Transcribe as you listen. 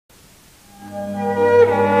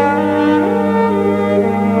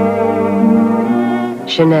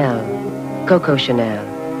Chanel, Coco Chanel.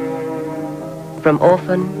 From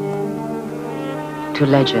orphan to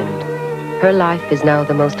legend, her life is now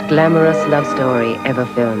the most glamorous love story ever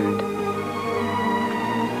filmed.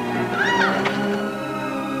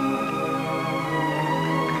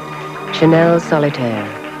 Chanel Solitaire.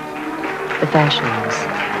 The fashions,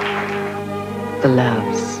 the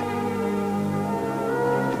loves,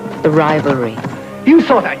 the rivalry. You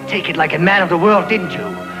thought I'd take it like a man of the world, didn't you?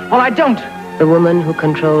 Well, I don't. The woman who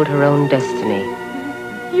controlled her own destiny.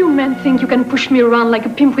 You men think you can push me around like a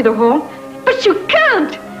pimp with a horn, but you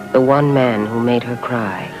can't! The one man who made her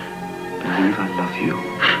cry. Believe I love you.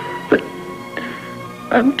 But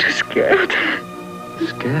I'm too scared.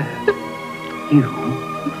 Scared? You?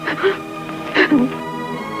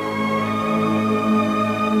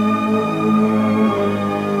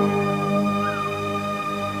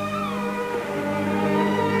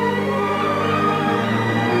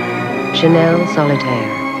 Chanel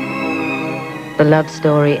Solitaire. The love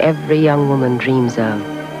story every young woman dreams of.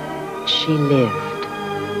 She lived.